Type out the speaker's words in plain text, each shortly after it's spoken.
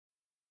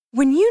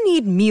When you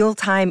need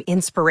mealtime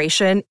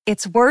inspiration,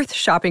 it's worth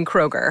shopping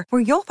Kroger,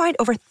 where you'll find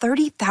over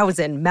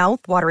 30,000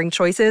 mouth-watering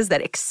choices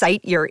that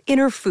excite your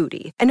inner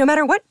foodie. And no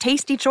matter what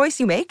tasty choice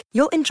you make,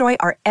 you'll enjoy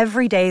our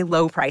everyday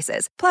low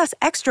prices, plus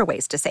extra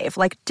ways to save,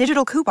 like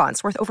digital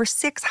coupons worth over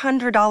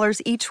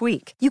 $600 each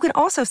week. You can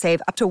also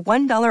save up to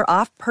 $1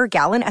 off per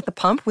gallon at the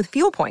pump with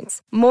fuel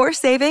points. More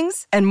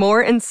savings and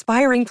more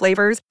inspiring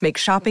flavors make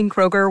shopping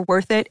Kroger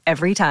worth it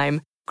every time.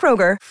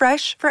 Kroger,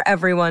 fresh for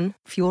everyone.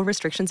 Fuel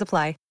restrictions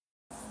apply.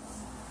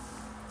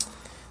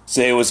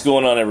 Say, what's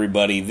going on,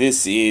 everybody?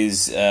 This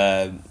is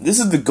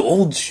the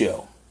Gold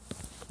Show.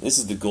 This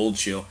is the Gold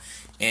Show,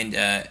 and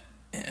I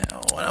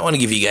want to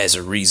give you guys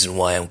a reason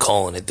why I'm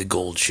calling it the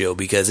Gold Show,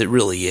 because it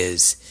really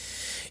is.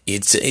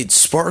 It's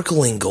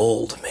sparkling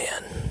gold,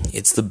 man.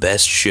 It's the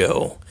best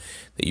show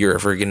that you're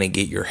ever gonna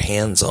get your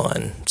hands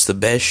on. It's the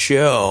best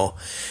show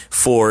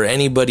for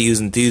anybody who's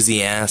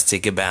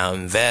enthusiastic about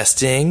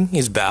investing.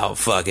 It's about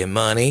fucking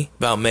money,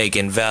 about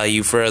making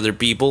value for other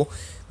people,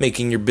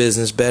 making your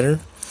business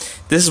better.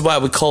 This is why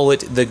we call it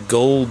the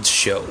Gold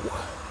Show.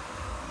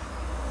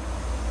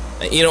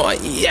 You know,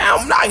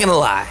 I'm not gonna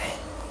lie.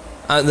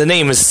 The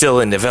name is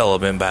still in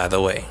development, by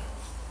the way.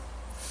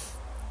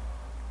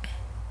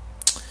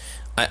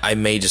 I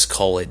may just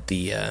call it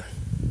the...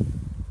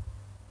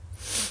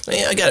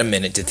 I got a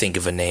minute to think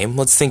of a name.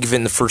 Let's think of it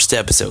in the first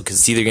episode, because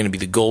it's either going to be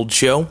the Gold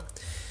Show,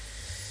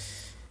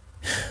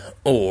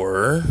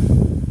 or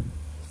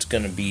it's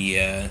going to be...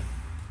 let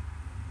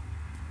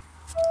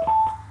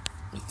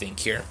me think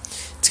here.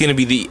 It's going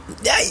to be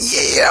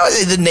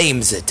the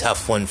name's a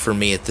tough one for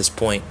me at this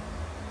point.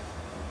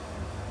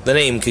 The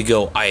name could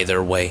go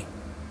either way.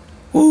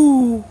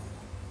 Woo!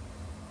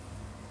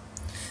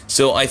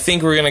 So I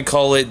think we're going to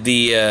call it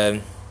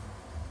the...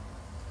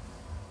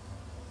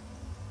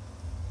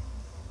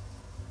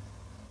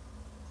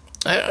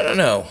 I don't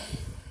know.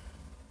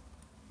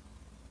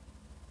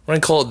 We're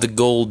going to call it the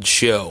Gold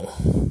Show.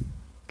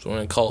 So we're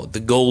going to call it the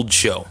Gold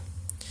Show.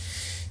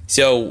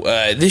 So,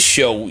 this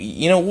show,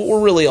 you know, what we're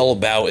really all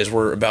about is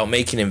we're about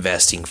making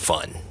investing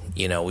fun.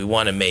 You know, we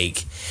want to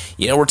make,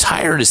 you know, we're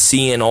tired of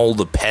seeing all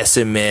the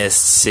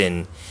pessimists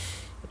in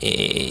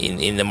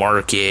the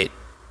market.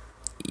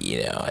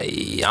 You know,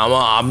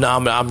 I'm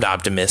an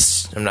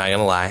optimist. I'm not going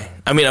to lie.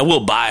 I mean, I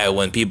will buy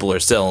when people are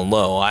selling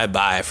low. I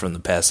buy from the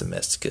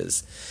pessimists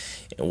because,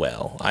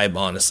 well, I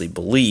honestly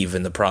believe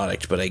in the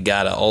product, but I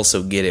got to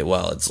also get it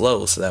while it's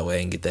low so that way I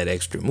can get that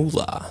extra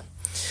moolah.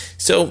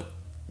 So,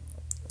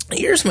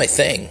 here's my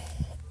thing.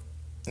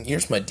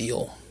 Here's my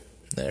deal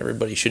that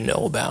everybody should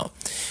know about.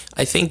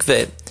 I think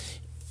that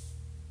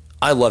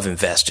I love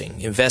investing.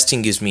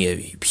 Investing gives me a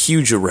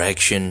huge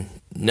erection.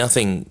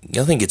 Nothing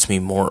gets me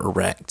more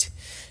erect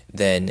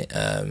than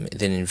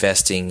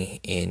investing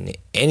in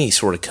any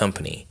sort of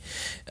company.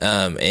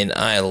 And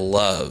I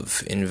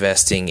love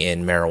investing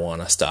in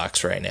marijuana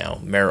stocks right now.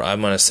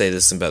 I'm going to say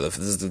this about this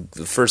is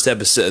the first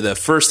episode. The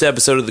first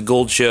episode of the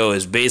Gold Show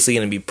is basically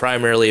going to be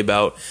primarily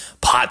about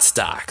pot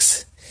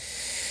stocks.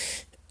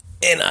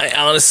 And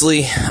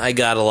I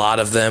got a lot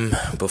of them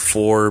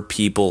before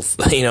people,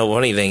 you know,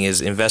 funny thing is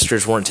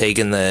investors weren't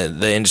taking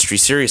the industry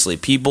seriously.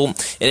 People,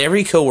 and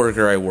every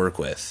coworker I work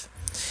with,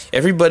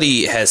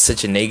 everybody has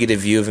such a negative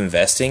view of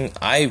investing.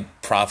 I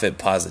profit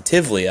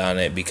positively on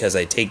it because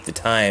I take the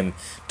time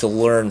to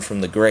learn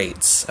from the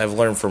greats. I've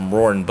learned from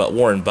Warren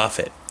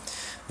Buffett.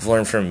 I've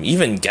learned from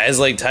even guys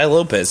like Tai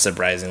Lopez,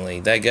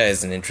 surprisingly. That guy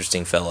is an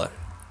interesting fella.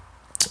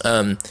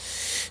 No,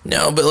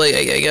 but like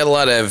I got a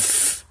lot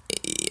of...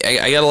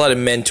 I got a lot of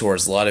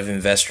mentors, a lot of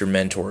investor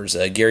mentors.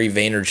 Gary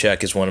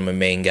Vaynerchuk is one of my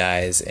main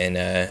guys, and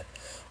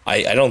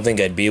I don't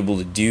think I'd be able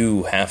to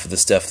do half of the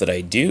stuff that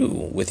I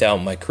do without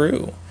my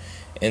crew.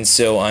 And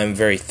so I'm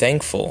very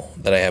thankful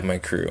that I have my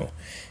crew,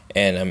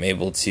 and I'm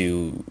able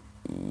to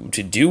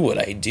do what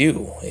I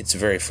do. It's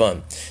very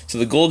fun. So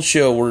the Gold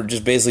Show, we're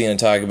just basically going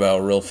to talk about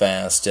real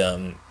fast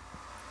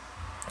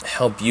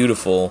how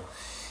beautiful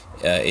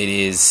it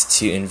is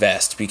to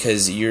invest,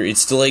 because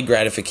it's delayed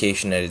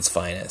gratification at its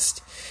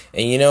finest.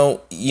 And you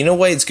know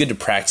why it's good to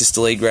practice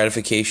delayed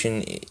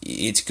gratification?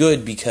 It's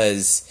good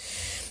because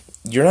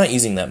you're not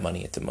using that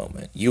money at the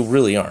moment. You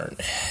really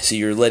aren't. So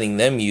you're letting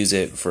them use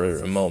it for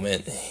a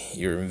moment.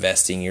 You're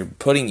investing. You're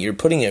putting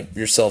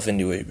yourself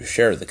into a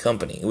share of the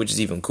company, which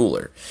is even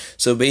cooler.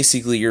 So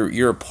basically,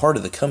 you're a part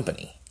of the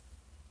company,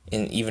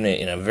 even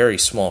in a very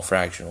small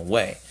fractional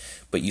way.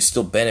 But you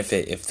still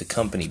benefit if the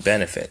company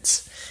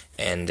benefits.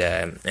 And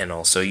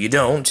also you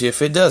don't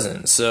if it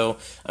doesn't. So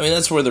I mean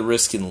that's where the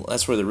risk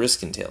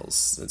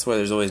entails. That's why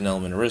there's always an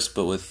element of risk.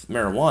 But with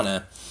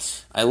marijuana,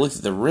 I looked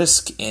at the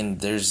risk,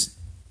 and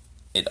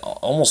it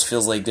almost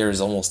feels like there's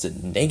almost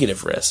a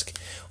negative risk,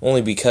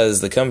 only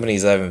because the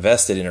companies I've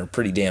invested in are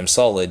pretty damn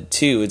solid.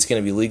 Two, it's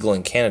going to be legal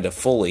in Canada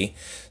fully.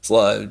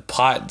 So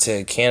pot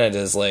to Canada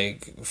is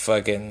like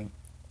fucking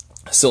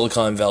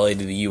Silicon Valley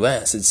to the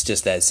U.S. It's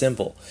just that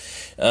simple.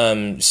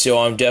 So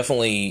I'm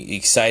definitely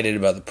excited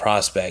about the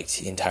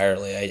prospect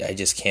entirely. I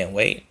just can't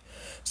wait.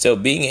 So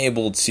being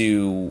able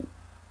to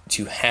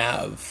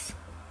have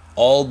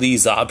all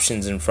these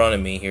options in front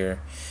of me here,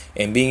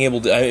 and being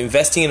able to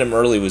investing in them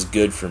early was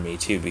good for me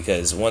too,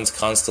 because once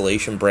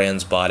Constellation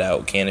Brands bought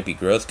out Canopy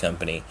Growth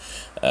Company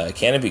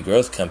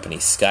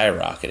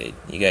skyrocketed.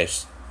 You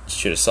guys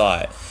should have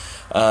saw it.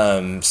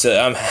 So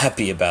I'm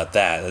happy about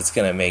that. That's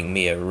gonna make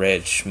me a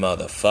rich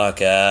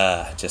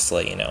motherfucker, just to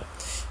let you know.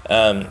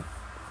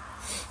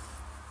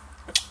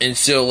 And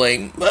so,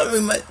 like,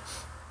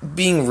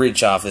 being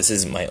rich off this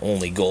isn't my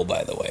only goal,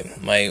 by the way.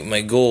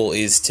 My goal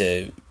is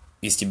to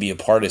be a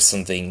part of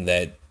something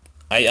that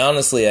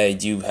I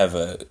do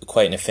have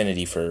quite an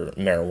affinity for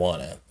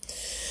marijuana.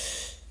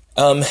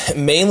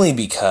 Mainly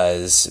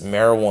because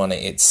marijuana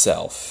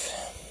itself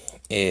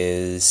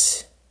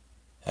is,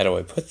 how do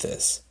I put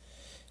this?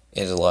 It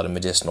has a lot of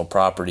medicinal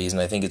properties,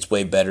 and I think it's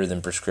way better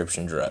than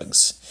prescription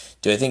drugs.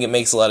 Do I think it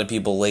makes a lot of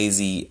people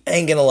lazy? I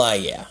ain't gonna lie,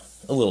 yeah,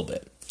 a little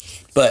bit.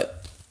 But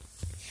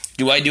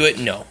do I do it?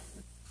 No.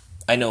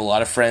 I know a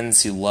lot of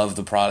friends who love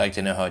the product.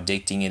 I know how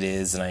addicting it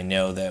is, and I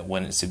know that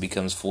when it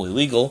becomes fully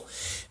legal,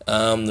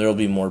 there will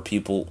be more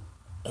people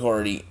who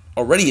are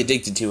already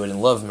addicted to it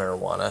and love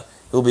marijuana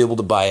who will be able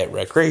to buy it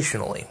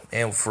recreationally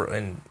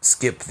and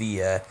skip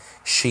the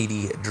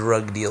shady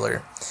drug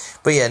dealer.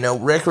 But yeah, no,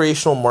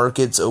 recreational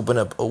markets open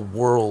up a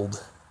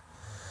world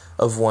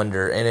of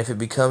wonder, and if it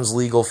becomes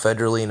legal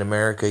federally in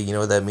America, you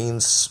know what that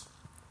means?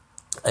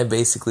 I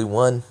basically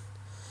won.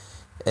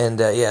 And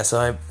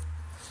so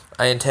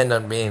I intend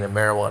on being a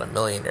marijuana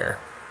millionaire.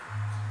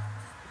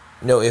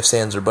 No ifs,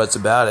 ands, or buts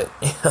about it.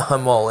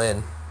 I'm all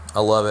in. I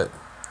love it.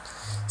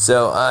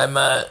 So I'm,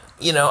 I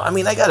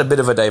got a bit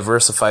of a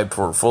diversified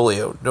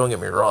portfolio. Don't get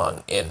me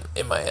wrong in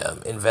my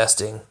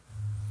investing,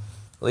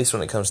 at least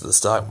when it comes to the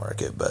stock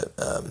market. But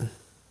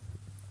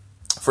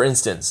for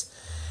instance,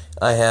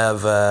 I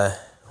have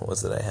what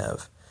did I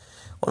have?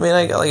 Well,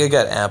 I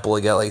got Apple.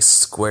 I got like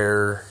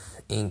Square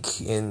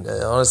Inc. And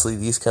honestly,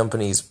 these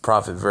companies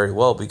profit very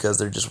well because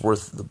they're just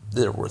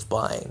worth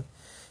buying,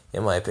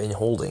 in my opinion,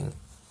 holding.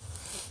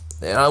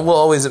 And I will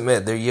always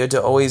admit, you have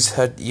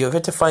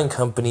to find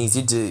companies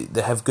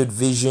that have good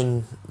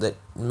vision, that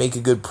make a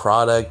good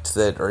product,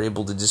 that are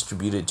able to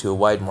distribute it to a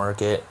wide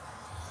market.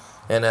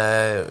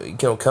 And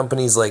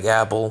companies like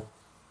Apple,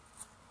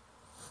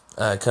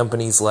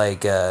 companies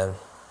like Square,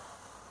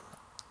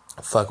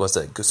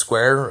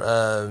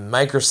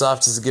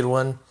 Microsoft is a good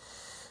one.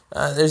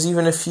 There's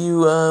even a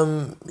few.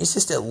 It's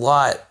just a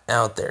lot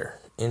out there,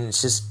 and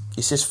it's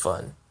just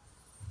fun.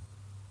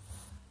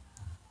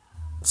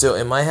 So,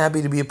 am I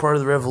happy to be a part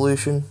of the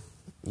revolution?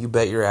 You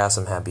bet your ass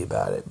I'm happy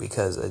about it,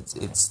 because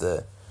it's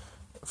the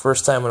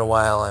first time in a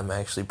while I'm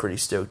actually pretty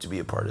stoked to be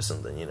a part of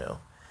something,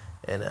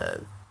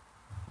 and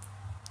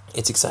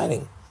it's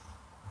exciting.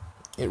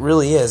 It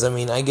really is. I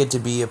mean, I get to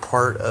be a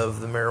part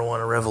of the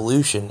marijuana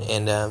revolution,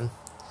 and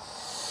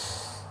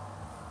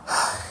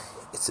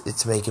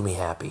it's making me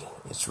happy.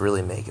 It's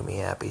really making me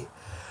happy.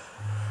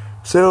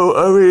 So,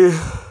 I mean,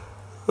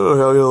 I'm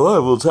a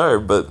little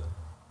tired, but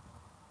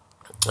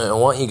I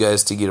want you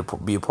guys to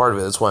be a part of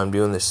it. That's why I'm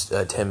doing this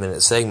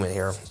 10-minute segment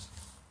here.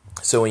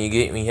 So when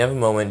you have a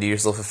moment, do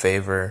yourself a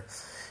favor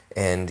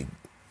and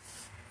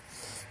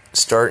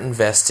start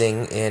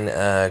investing in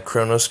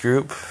Kronos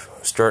Group.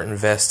 Start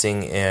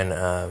investing in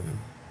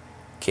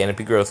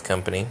Canopy Growth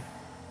Company.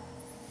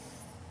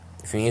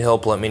 If you need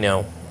help, let me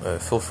know.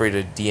 Feel free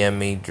to DM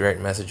me, direct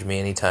message me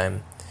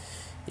anytime.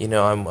 I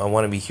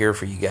want to be here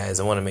for you guys.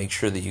 I want to make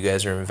sure that you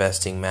guys are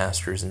investing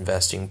masters,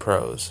 investing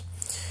pros.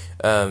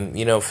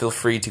 Feel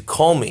free to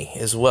call me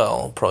as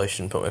well. Probably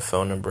shouldn't put my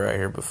phone number out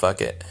here, but fuck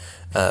it.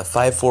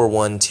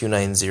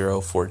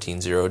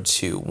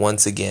 541-290-1402.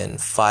 Once again,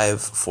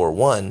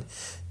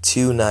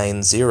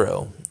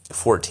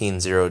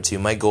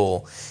 541-290-1402. My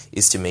goal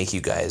is to make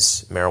you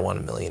guys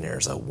marijuana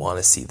millionaires. I want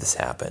to see this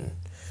happen.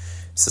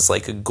 This is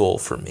like a goal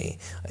for me.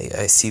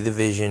 I see the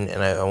vision,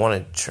 and I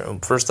want to.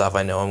 First off,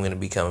 I know I'm going to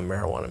become a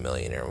marijuana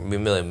millionaire. I'm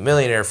going to be a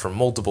millionaire for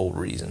multiple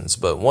reasons,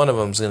 but one of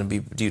them is going to be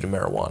due to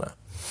marijuana.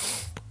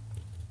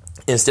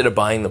 Instead of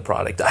buying the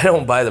product, I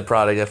don't buy the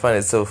product. I find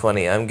it so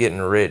funny. I'm getting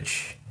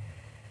rich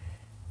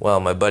while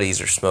my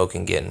buddies are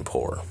smoking, getting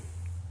poor.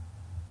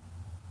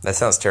 That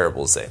sounds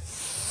terrible to say.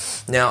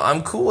 Now,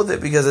 I'm cool with it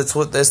because that's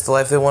the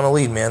life they want to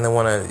lead, man. They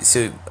want to.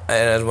 So, and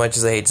as much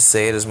as I hate to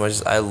say it, as much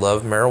as I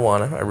love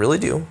marijuana, I really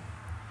do.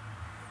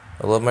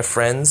 I love my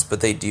friends,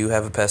 but they do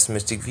have a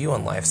pessimistic view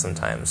on life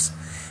sometimes.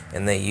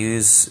 And they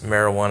use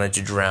marijuana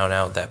to drown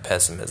out that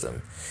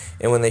pessimism.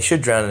 And when they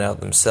should drown it out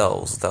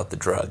themselves without the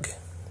drug.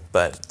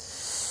 But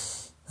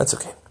that's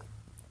okay.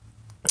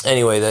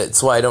 Anyway,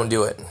 that's why I don't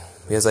do it.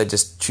 Because I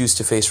just choose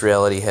to face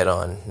reality head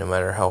on, no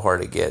matter how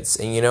hard it gets.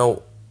 And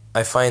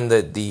I find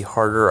that the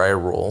harder I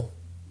roll,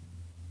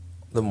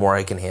 the more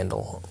I can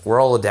handle.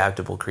 We're all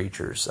adaptable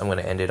creatures. I'm going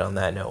to end it on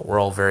that note. We're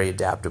all very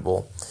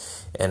adaptable.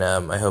 And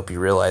I hope you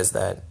realize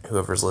that,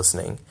 whoever's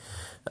listening.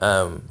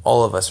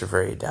 All of us are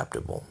very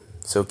adaptable.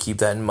 So keep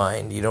that in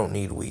mind. You don't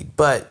need weed.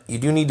 But you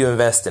do need to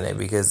invest in it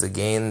because the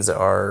gains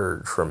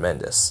are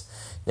tremendous.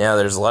 Now,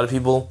 there's a lot of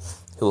people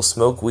who will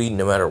smoke weed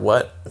no matter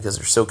what because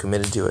they're so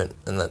committed to it,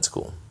 and that's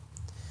cool.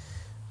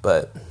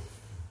 But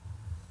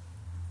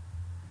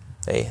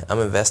hey, I'm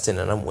investing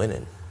and I'm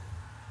winning.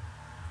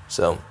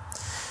 So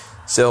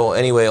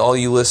anyway, all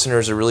you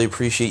listeners, I really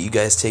appreciate you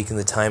guys taking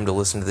the time to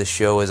listen to the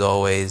show. As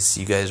always,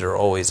 you guys are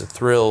always a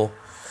thrill.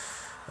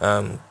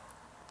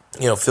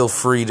 Feel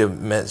free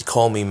to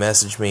call me,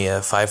 message me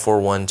at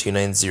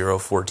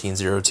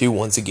 541-290-1402.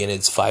 Once again,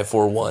 it's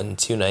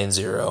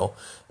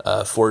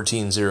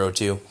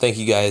 541-290-1402. Thank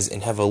you guys,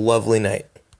 and have a lovely night.